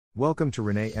Welcome to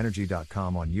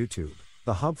ReneEnergy.com on YouTube,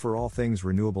 the hub for all things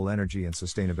renewable energy and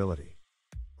sustainability.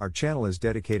 Our channel is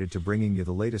dedicated to bringing you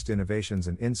the latest innovations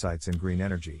and insights in green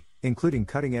energy, including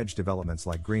cutting-edge developments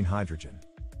like green hydrogen.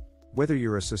 Whether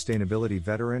you're a sustainability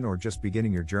veteran or just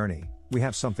beginning your journey, we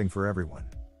have something for everyone.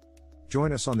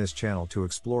 Join us on this channel to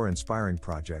explore inspiring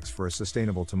projects for a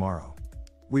sustainable tomorrow.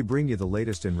 We bring you the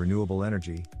latest in renewable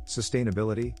energy,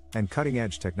 sustainability, and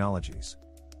cutting-edge technologies.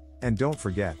 And don't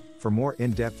forget, for more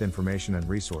in-depth information and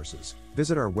resources,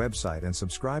 visit our website and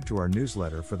subscribe to our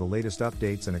newsletter for the latest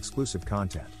updates and exclusive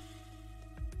content.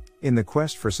 In the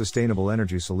quest for sustainable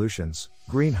energy solutions,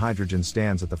 green hydrogen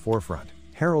stands at the forefront,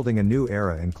 heralding a new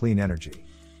era in clean energy.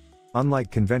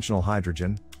 Unlike conventional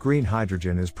hydrogen, green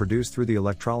hydrogen is produced through the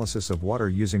electrolysis of water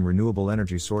using renewable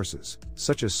energy sources,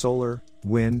 such as solar,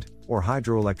 wind, or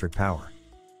hydroelectric power.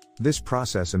 This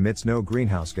process emits no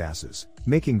greenhouse gases,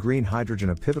 making green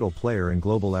hydrogen a pivotal player in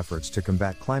global efforts to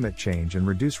combat climate change and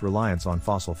reduce reliance on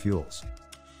fossil fuels.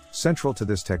 Central to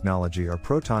this technology are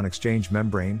Proton Exchange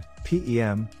Membrane,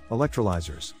 PEM,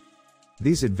 electrolyzers.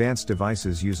 These advanced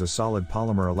devices use a solid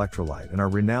polymer electrolyte and are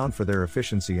renowned for their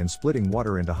efficiency in splitting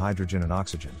water into hydrogen and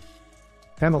oxygen.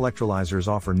 PEM electrolyzers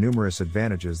offer numerous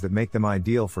advantages that make them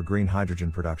ideal for green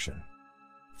hydrogen production.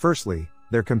 Firstly,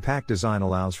 their compact design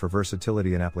allows for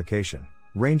versatility in application,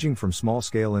 ranging from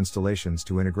small-scale installations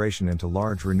to integration into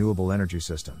large renewable energy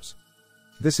systems.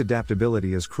 This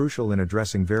adaptability is crucial in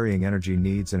addressing varying energy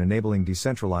needs and enabling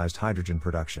decentralized hydrogen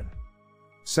production.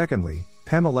 Secondly,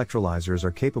 PEM electrolyzers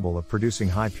are capable of producing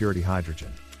high-purity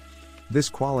hydrogen. This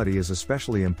quality is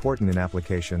especially important in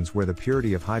applications where the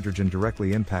purity of hydrogen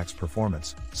directly impacts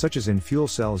performance, such as in fuel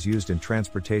cells used in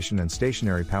transportation and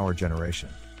stationary power generation.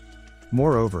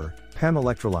 Moreover, PEM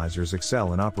electrolyzers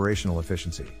excel in operational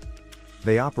efficiency.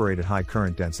 They operate at high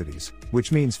current densities,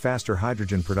 which means faster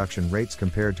hydrogen production rates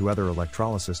compared to other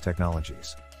electrolysis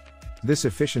technologies. This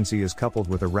efficiency is coupled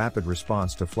with a rapid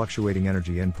response to fluctuating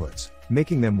energy inputs,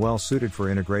 making them well suited for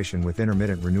integration with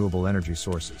intermittent renewable energy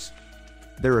sources.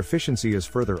 Their efficiency is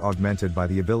further augmented by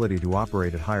the ability to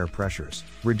operate at higher pressures,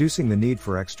 reducing the need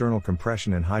for external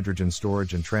compression in hydrogen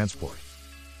storage and transport.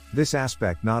 This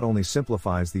aspect not only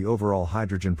simplifies the overall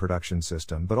hydrogen production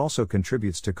system but also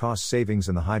contributes to cost savings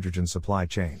in the hydrogen supply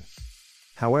chain.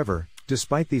 However,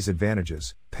 despite these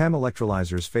advantages, PEM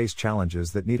electrolyzers face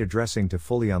challenges that need addressing to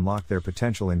fully unlock their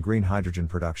potential in green hydrogen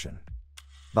production.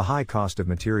 The high cost of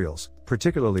materials,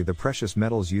 particularly the precious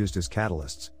metals used as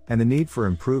catalysts, and the need for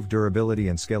improved durability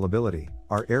and scalability,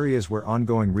 are areas where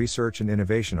ongoing research and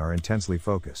innovation are intensely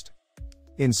focused.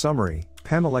 In summary,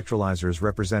 PEM electrolyzers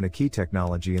represent a key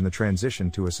technology in the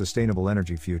transition to a sustainable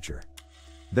energy future.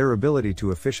 Their ability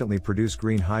to efficiently produce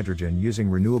green hydrogen using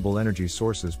renewable energy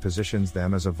sources positions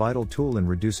them as a vital tool in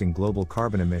reducing global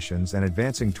carbon emissions and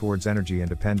advancing towards energy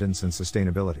independence and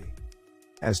sustainability.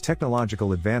 As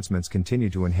technological advancements continue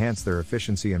to enhance their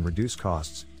efficiency and reduce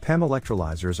costs, PEM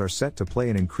electrolyzers are set to play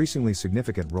an increasingly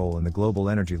significant role in the global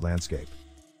energy landscape.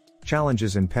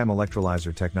 Challenges in PEM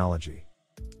electrolyzer technology.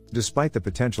 Despite the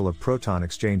potential of proton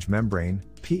exchange membrane,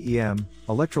 PEM,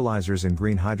 electrolyzers in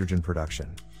green hydrogen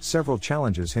production, several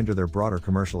challenges hinder their broader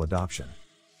commercial adoption.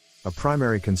 A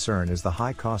primary concern is the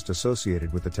high cost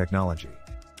associated with the technology.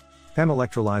 PEM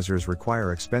electrolyzers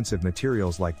require expensive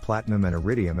materials like platinum and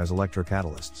iridium as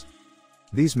electrocatalysts.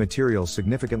 These materials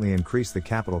significantly increase the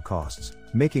capital costs,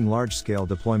 making large-scale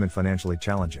deployment financially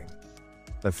challenging.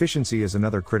 Efficiency is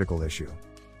another critical issue.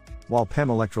 While PEM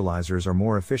electrolyzers are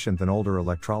more efficient than older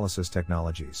electrolysis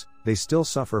technologies, they still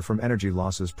suffer from energy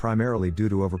losses primarily due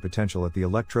to overpotential at the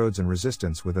electrodes and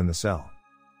resistance within the cell.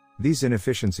 These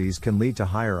inefficiencies can lead to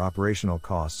higher operational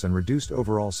costs and reduced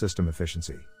overall system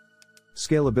efficiency.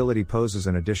 Scalability poses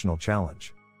an additional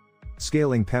challenge.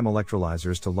 Scaling PEM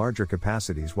electrolyzers to larger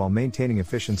capacities while maintaining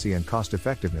efficiency and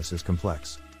cost-effectiveness is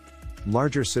complex.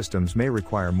 Larger systems may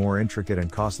require more intricate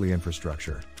and costly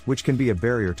infrastructure, which can be a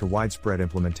barrier to widespread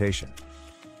implementation.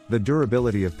 The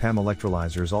durability of PEM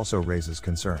electrolyzers also raises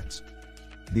concerns.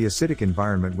 The acidic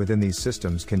environment within these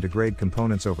systems can degrade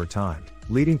components over time,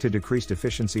 leading to decreased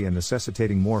efficiency and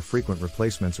necessitating more frequent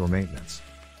replacements or maintenance.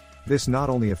 This not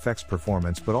only affects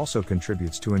performance but also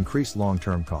contributes to increased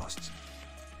long-term costs.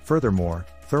 Furthermore,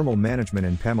 thermal management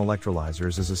in PEM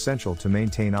electrolyzers is essential to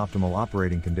maintain optimal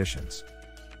operating conditions.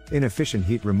 Inefficient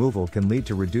heat removal can lead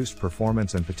to reduced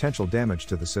performance and potential damage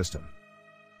to the system.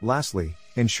 Lastly,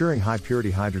 ensuring high-purity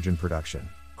hydrogen production,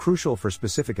 crucial for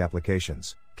specific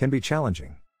applications, can be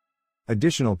challenging.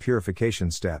 Additional purification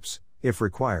steps, if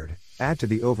required, add to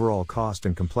the overall cost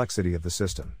and complexity of the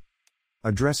system.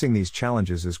 Addressing these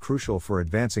challenges is crucial for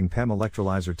advancing PEM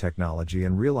electrolyzer technology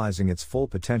and realizing its full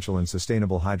potential in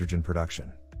sustainable hydrogen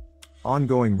production.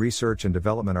 Ongoing research and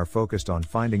development are focused on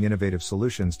finding innovative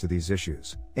solutions to these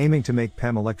issues, aiming to make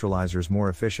PEM electrolyzers more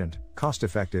efficient,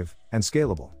 cost-effective, and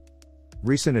scalable.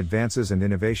 Recent advances and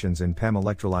innovations in PEM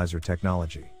electrolyzer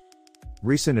technology.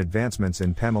 Recent advancements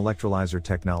in PEM electrolyzer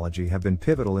technology have been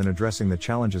pivotal in addressing the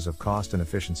challenges of cost and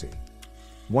efficiency.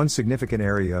 One significant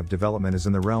area of development is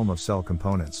in the realm of cell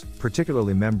components,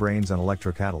 particularly membranes and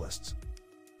electrocatalysts.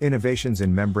 Innovations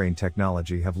in membrane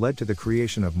technology have led to the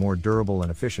creation of more durable and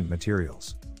efficient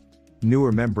materials.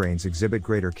 Newer membranes exhibit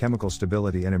greater chemical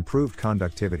stability and improved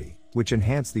conductivity, which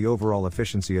enhance the overall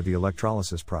efficiency of the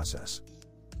electrolysis process.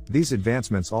 These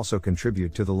advancements also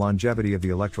contribute to the longevity of the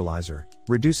electrolyzer,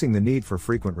 reducing the need for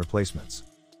frequent replacements.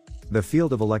 The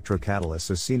field of electrocatalysts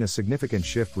has seen a significant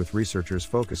shift, with researchers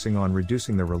focusing on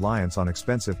reducing the reliance on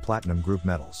expensive platinum group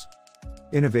metals.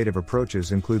 Innovative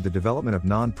approaches include the development of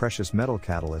non-precious metal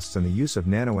catalysts and the use of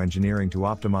nanoengineering to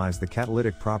optimize the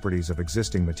catalytic properties of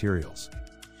existing materials.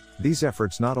 These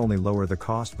efforts not only lower the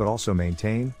cost but also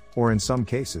maintain, or in some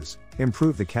cases,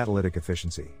 improve the catalytic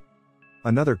efficiency.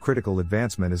 Another critical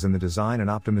advancement is in the design and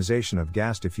optimization of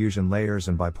gas diffusion layers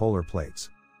and bipolar plates.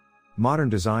 Modern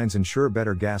designs ensure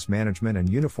better gas management and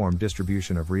uniform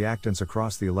distribution of reactants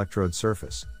across the electrode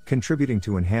surface, contributing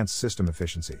to enhanced system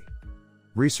efficiency.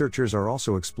 Researchers are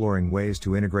also exploring ways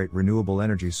to integrate renewable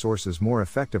energy sources more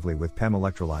effectively with PEM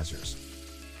electrolyzers.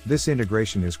 This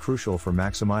integration is crucial for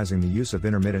maximizing the use of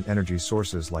intermittent energy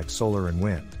sources like solar and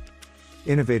wind.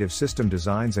 Innovative system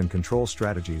designs and control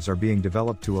strategies are being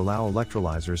developed to allow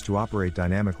electrolyzers to operate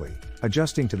dynamically,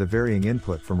 adjusting to the varying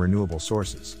input from renewable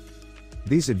sources.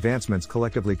 These advancements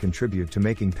collectively contribute to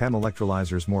making PEM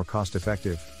electrolyzers more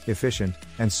cost-effective, efficient,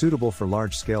 and suitable for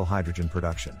large-scale hydrogen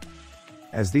production.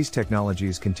 As these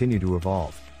technologies continue to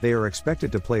evolve, they are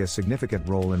expected to play a significant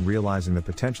role in realizing the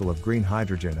potential of green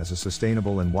hydrogen as a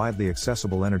sustainable and widely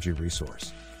accessible energy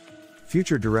resource.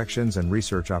 Future directions and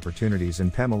research opportunities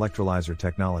in PEM electrolyzer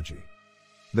technology.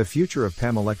 The future of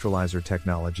PEM electrolyzer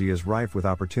technology is rife with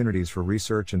opportunities for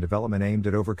research and development aimed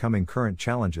at overcoming current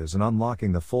challenges and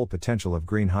unlocking the full potential of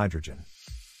green hydrogen.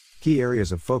 Key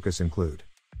areas of focus include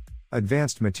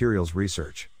advanced materials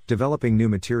research, developing new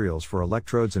materials for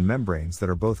electrodes and membranes that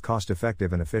are both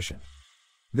cost-effective and efficient.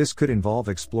 This could involve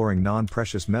exploring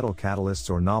non-precious metal catalysts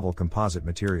or novel composite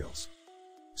materials.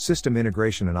 System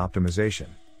integration and optimization,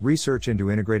 research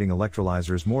into integrating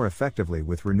electrolyzers more effectively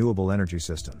with renewable energy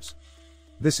systems.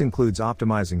 This includes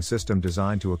optimizing system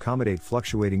design to accommodate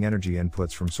fluctuating energy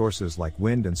inputs from sources like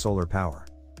wind and solar power.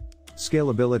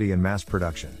 Scalability and mass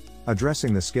production,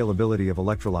 addressing the scalability of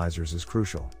electrolyzers is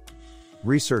crucial.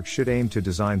 Research should aim to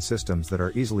design systems that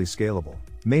are easily scalable,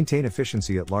 maintain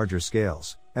efficiency at larger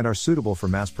scales, and are suitable for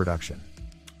mass production.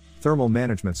 Thermal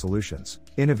management solutions,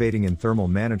 innovating in thermal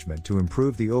management to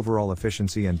improve the overall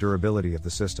efficiency and durability of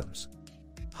the systems.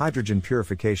 Hydrogen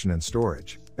purification and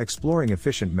storage, exploring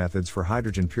efficient methods for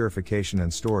hydrogen purification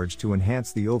and storage to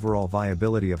enhance the overall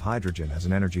viability of hydrogen as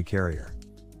an energy carrier.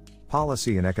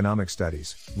 Policy and economic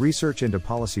studies, research into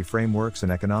policy frameworks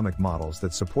and economic models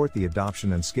that support the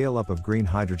adoption and scale-up of green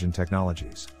hydrogen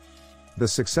technologies. The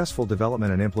successful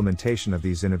development and implementation of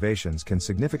these innovations can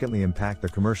significantly impact the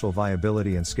commercial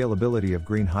viability and scalability of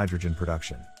green hydrogen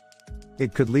production.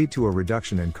 It could lead to a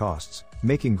reduction in costs,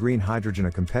 making green hydrogen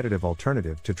a competitive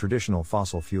alternative to traditional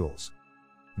fossil fuels.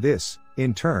 This,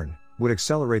 in turn, would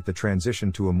accelerate the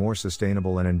transition to a more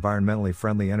sustainable and environmentally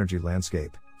friendly energy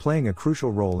landscape, playing a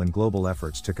crucial role in global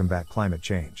efforts to combat climate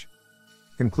change.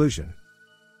 Conclusion.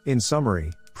 In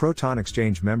summary, Proton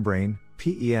Exchange Membrane,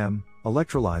 PEM,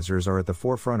 electrolyzers are at the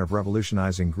forefront of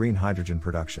revolutionizing green hydrogen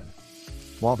production.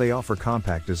 While they offer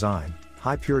compact design,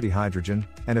 high-purity hydrogen,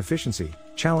 and efficiency,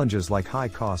 challenges like high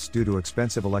costs due to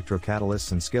expensive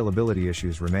electrocatalysts and scalability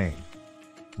issues remain.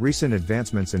 Recent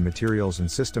advancements in materials and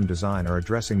system design are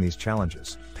addressing these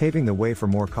challenges, paving the way for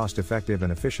more cost-effective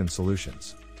and efficient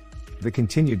solutions. The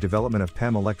continued development of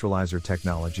PEM electrolyzer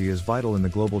technology is vital in the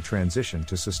global transition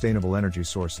to sustainable energy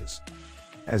sources.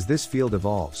 As this field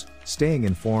evolves, staying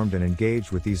informed and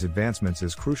engaged with these advancements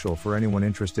is crucial for anyone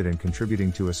interested in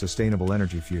contributing to a sustainable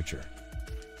energy future.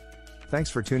 Thanks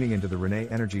for tuning into the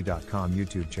ReneEnergy.com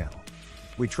YouTube channel.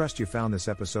 We trust you found this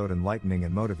episode enlightening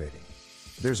and motivating.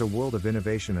 There's a world of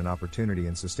innovation and opportunity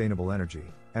in sustainable energy,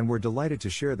 and we're delighted to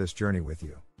share this journey with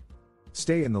you.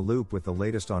 Stay in the loop with the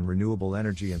latest on renewable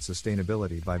energy and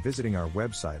sustainability by visiting our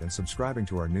website and subscribing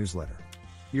to our newsletter.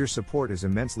 Your support is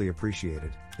immensely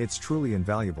appreciated, it's truly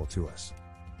invaluable to us.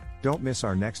 Don't miss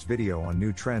our next video on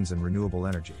new trends in renewable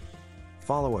energy.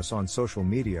 Follow us on social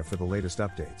media for the latest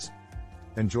updates.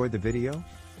 Enjoyed the video?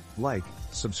 Like,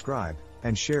 subscribe,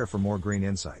 and share for more green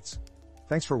insights.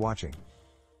 Thanks for watching.